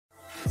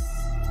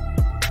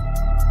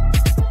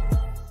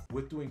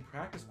With doing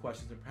practice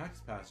questions and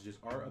practice passages,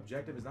 our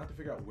objective is not to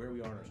figure out where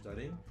we are in our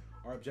studying.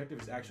 Our objective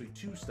is actually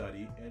to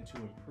study and to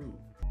improve.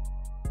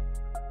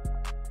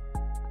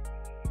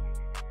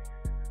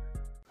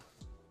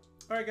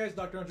 All right, guys,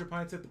 Dr. Andre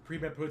Pinesett, the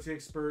pre-med potency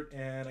expert,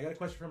 and I got a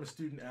question from a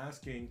student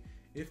asking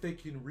if they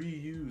can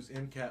reuse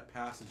MCAT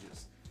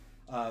passages.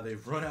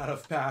 They've run out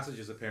of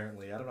passages,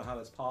 apparently. I don't know how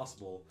that's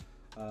possible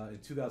in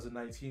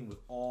 2019 with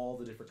all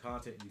the different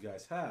content you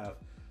guys have,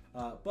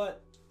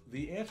 but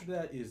the answer to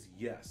that is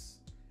yes.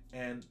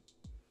 And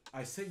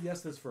I say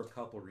yes to this for a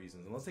couple of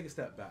reasons, and let's take a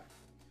step back.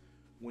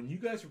 When you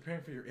guys are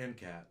preparing for your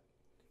MCAT,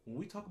 when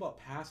we talk about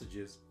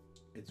passages,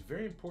 it's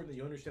very important that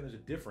you understand there's a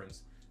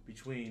difference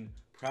between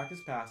practice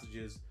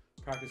passages,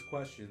 practice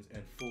questions,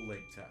 and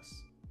full-length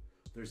tests.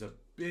 There's a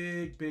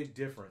big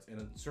difference, and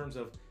in terms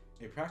of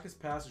a practice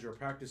passage or a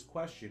practice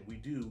question, we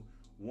do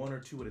 1 or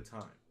 2 at a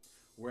time.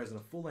 Whereas in a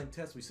full-length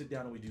test, we sit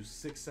down and we do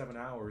 6-7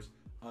 hours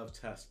of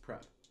test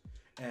prep.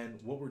 And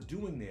what we're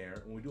doing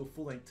there, when we do a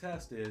full-length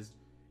test, is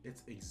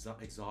it's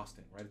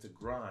exhausting, right? It's a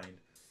grind.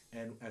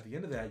 And at the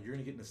end of that, you're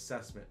gonna get an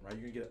assessment, right?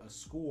 You're gonna get a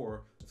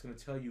score that's gonna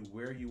tell you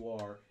where you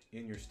are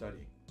in your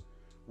studying.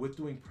 With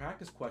doing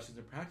practice questions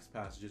and practice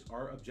passages,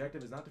 our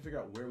objective is not to figure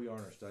out where we are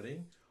in our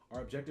studying.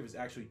 Our objective is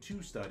actually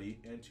to study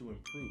and to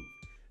improve.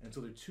 And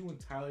so they're two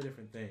entirely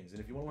different things. And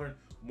if you want to learn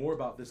more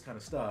about this kind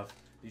of stuff,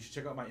 you should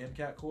check out my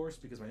MCAT course,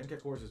 because my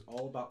MCAT course is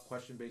all about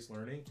question-based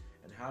learning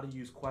and how to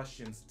use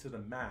questions to the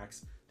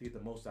max to get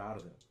the most out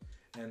of them.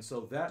 And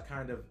so that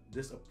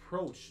this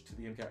approach to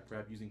the MCAT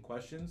prep, using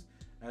questions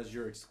as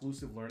your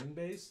exclusive learning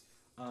base,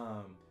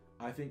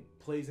 I think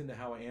plays into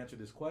how I answer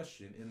this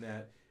question, in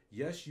that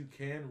yes, you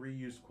can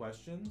reuse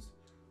questions,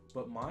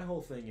 but my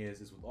whole thing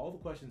is with all the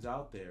questions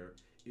out there,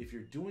 if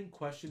you're doing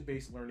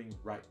question-based learning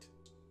right,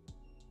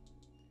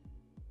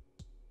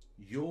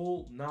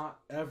 you'll not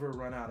ever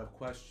run out of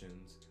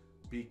questions,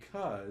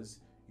 because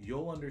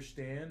you'll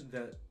understand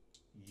that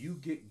you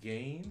get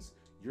gains,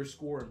 your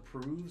score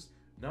improves,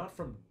 not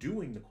from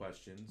doing the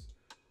questions,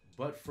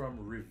 but from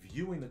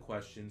reviewing the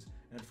questions,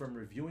 and from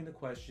reviewing the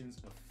questions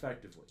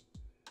effectively.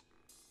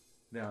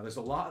 Now, there's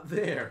a lot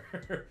there,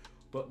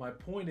 but my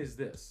point is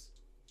this.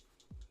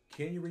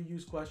 Can you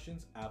reuse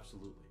questions?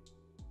 Absolutely.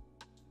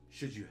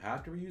 Should you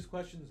have to reuse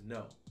questions?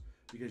 No,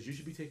 because you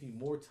should be taking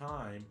more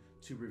time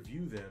to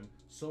review them,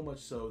 so much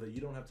so that you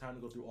don't have time to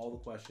go through all the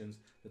questions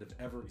that have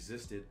ever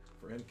existed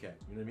for MCAT.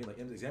 You know what I mean? Like,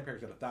 exam paper's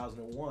got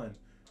 1,001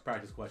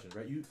 practice questions,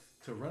 right?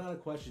 To run out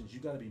of questions, you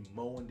got to be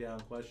mowing down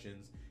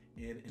questions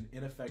in an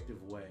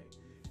ineffective way.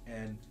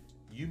 And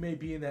you may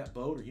be in that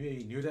boat, or you may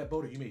be near that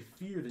boat, or you may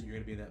fear that you're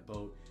going to be in that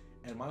boat.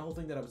 And my whole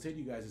thing that I would say to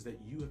you guys is that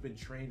you have been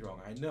trained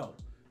wrong. I know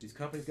these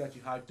companies got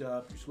you hyped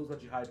up, your schools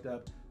got you hyped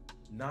up,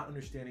 not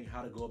understanding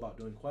how to go about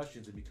doing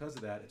questions, and because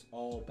of that, it's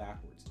all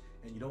backwards.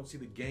 And you don't see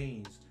the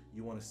gains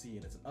you want to see,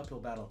 and it's an uphill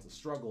battle, it's a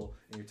struggle,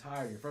 and you're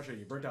tired, and you're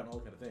frustrated, and you're burnt out, and all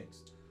that kind of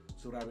things.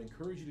 So what I would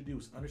encourage you to do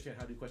is understand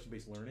how to do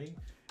question-based learning,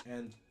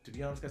 and to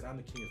be honest, guys, I'm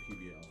the king of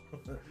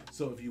QBL.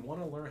 So if you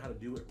want to learn how to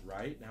do it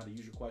right, and how to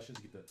use your questions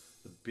to get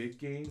the big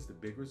gains, the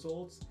big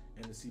results,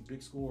 and to see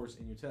big scores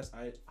in your test,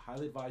 I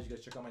highly advise you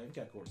guys check out my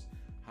MCAT course,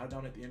 How to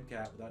Dominate the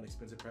MCAT Without an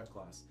Expensive Prep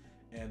Class.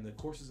 And the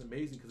course is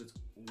amazing because it's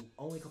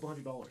only a couple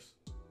 $100.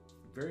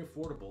 Very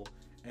affordable,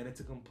 and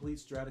it's a complete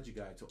strategy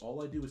guide. So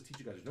all I do is teach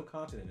you guys. There's no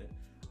content in it.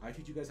 I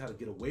teach you guys how to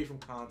get away from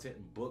content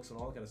and books and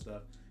all that kind of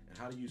stuff, and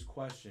how to use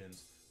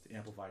questions to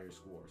amplify your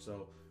score.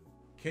 So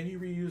can you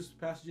reuse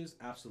passages?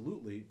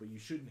 Absolutely, but you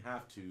shouldn't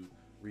have to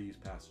reuse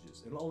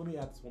passages. And let me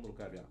add this one little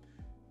caveat.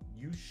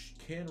 You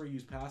can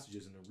reuse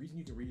passages, and the reason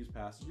you can reuse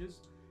passages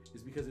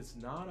is because it's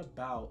not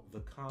about the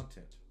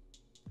content,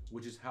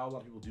 which is how a lot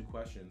of people do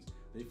questions.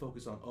 They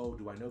focus on, oh,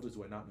 do I know this,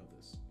 do I not know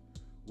this?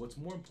 What's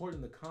more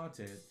important than the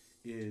content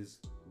is,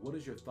 what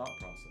is your thought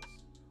process?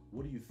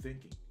 What are you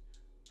thinking?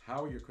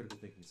 How are your critical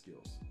thinking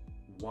skills?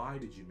 Why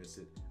did you miss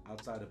it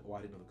outside of, oh,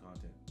 I didn't know the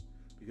content?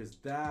 Because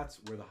that's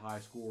where the high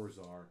scores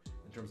are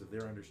in terms of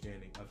their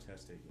understanding of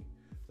test taking.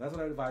 So that's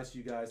what I would advise to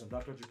you guys. I'm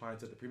Dr. Andre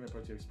Pinesett, the Premed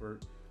Potency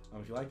expert.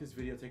 If you like this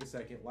video, take a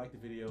second, like the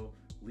video,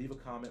 leave a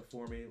comment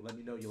for me, let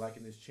me know you're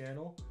liking this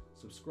channel,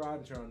 subscribe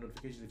and turn on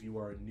notifications if you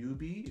are a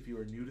newbie, if you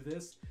are new to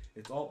this.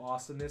 It's all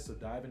awesomeness, so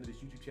dive into this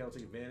YouTube channel,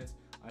 take advantage.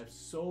 I have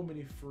so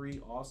many free,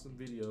 awesome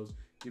videos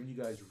giving you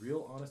guys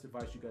real, honest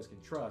advice you guys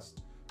can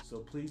trust. So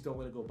please don't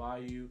let it go by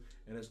you.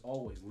 And as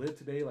always, live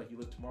today like you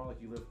live tomorrow,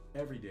 like you live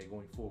every day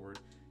going forward,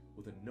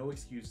 with a no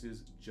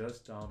excuses,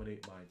 just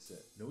dominate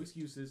mindset. No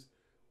excuses,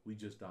 we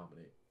just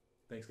dominate.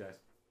 Thanks, guys.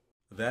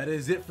 That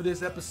is it for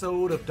this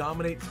episode of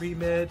Dominate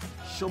Pre-Med.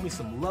 Show me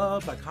some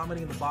love by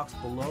commenting in the box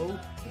below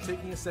and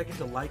taking a second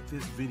to like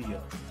this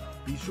video.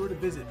 Be sure to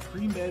visit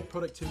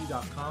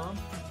premedproductivity.com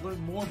to learn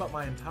more about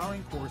my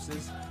empowering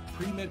courses,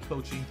 pre-med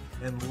coaching,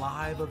 and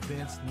live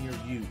events near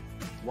you.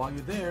 While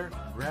you're there,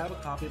 grab a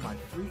copy of my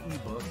free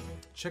ebook,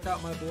 check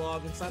out my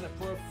blog, and sign up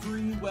for a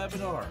free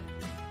webinar.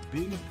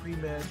 Being a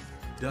pre-med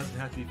doesn't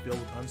have to be filled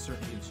with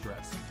uncertainty and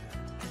stress.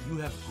 You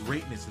have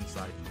greatness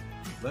inside you.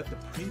 Let the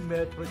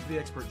Premed Productivity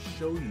Expert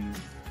show you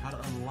how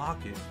to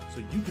unlock it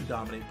so you can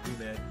dominate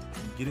Premed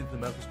and get into the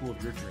medical school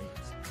of your dreams.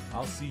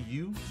 I'll see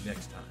you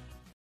next time.